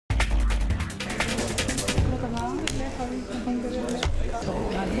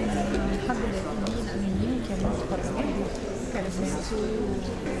We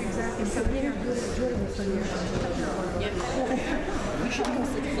should go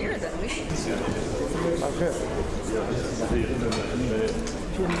sit here then. Okay.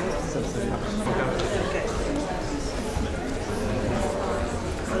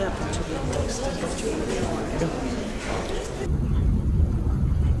 What happened to the text?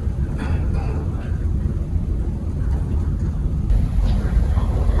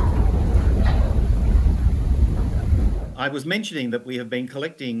 I was mentioning that we have been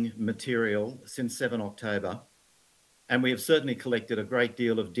collecting material since 7 October, and we have certainly collected a great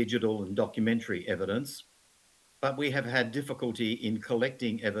deal of digital and documentary evidence, but we have had difficulty in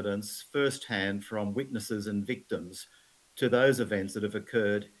collecting evidence firsthand from witnesses and victims to those events that have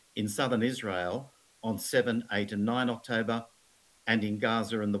occurred in southern Israel on 7, 8 and 9 October, and in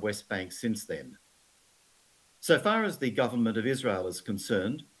Gaza and the West Bank since then. So far as the government of Israel is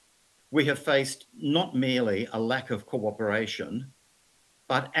concerned, we have faced not merely a lack of cooperation,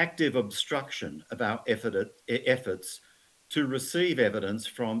 but active obstruction of our efforts to receive evidence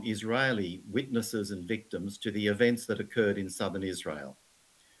from Israeli witnesses and victims to the events that occurred in southern Israel.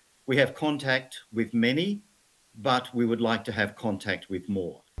 We have contact with many, but we would like to have contact with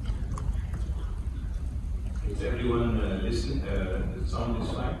more. Is everyone listening? The sound is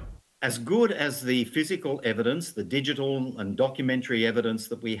fine? As good as the physical evidence, the digital and documentary evidence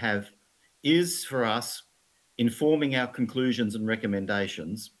that we have is for us informing our conclusions and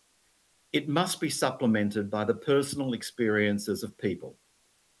recommendations, it must be supplemented by the personal experiences of people,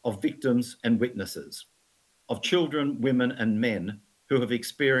 of victims and witnesses, of children, women and men who have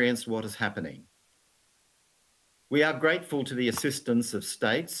experienced what is happening. We are grateful to the assistance of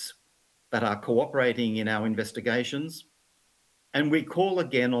states that are cooperating in our investigations, and we call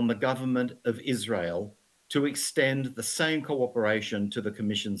again on the government of Israel to extend the same cooperation to the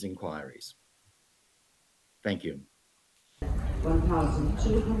Commission's inquiries. Thank you.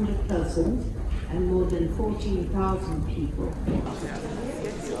 1,200 persons and more than 14,000 people.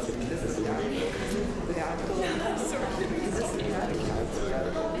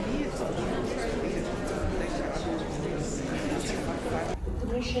 The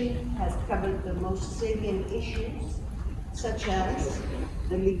Commission has covered the most salient issues, such as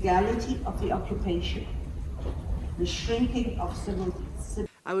the legality of the occupation, the shrinking of civil.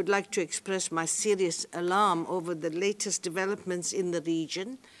 I would like to express my serious alarm over the latest developments in the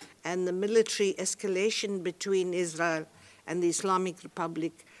region and the military escalation between Israel and the Islamic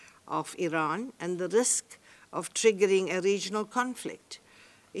Republic of Iran and the risk of triggering a regional conflict.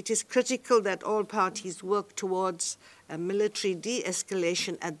 It is critical that all parties work towards a military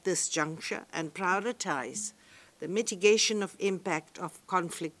de-escalation at this juncture and prioritize the mitigation of impact of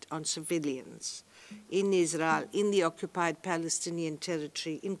conflict on civilians in Israel, in the occupied Palestinian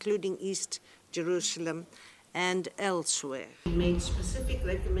territory, including East Jerusalem and elsewhere. We made specific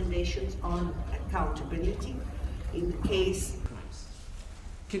recommendations on accountability in the case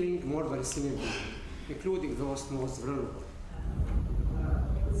killing more Palestinian people, including those most vulnerable.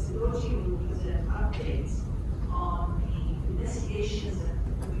 Sidoti will present updates on the investigations that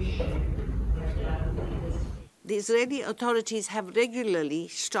the Commission has done. The Israeli authorities have regularly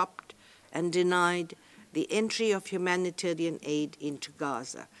stopped and denied the entry of humanitarian aid into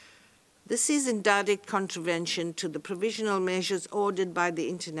Gaza. This is in direct contravention to the provisional measures ordered by the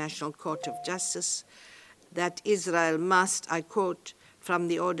International Court of Justice that Israel must, I quote from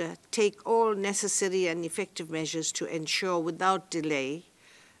the order, take all necessary and effective measures to ensure without delay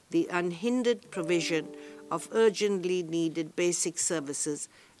the unhindered provision of urgently needed basic services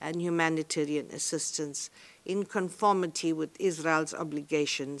and humanitarian assistance in conformity with Israel's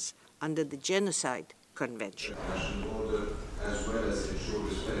obligations under the Genocide Convention. International order, as well as ensure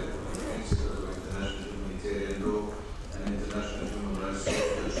respect for the principles of international humanitarian law and international human rights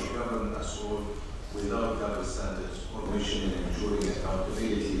that should govern us all without double standards or mission in ensuring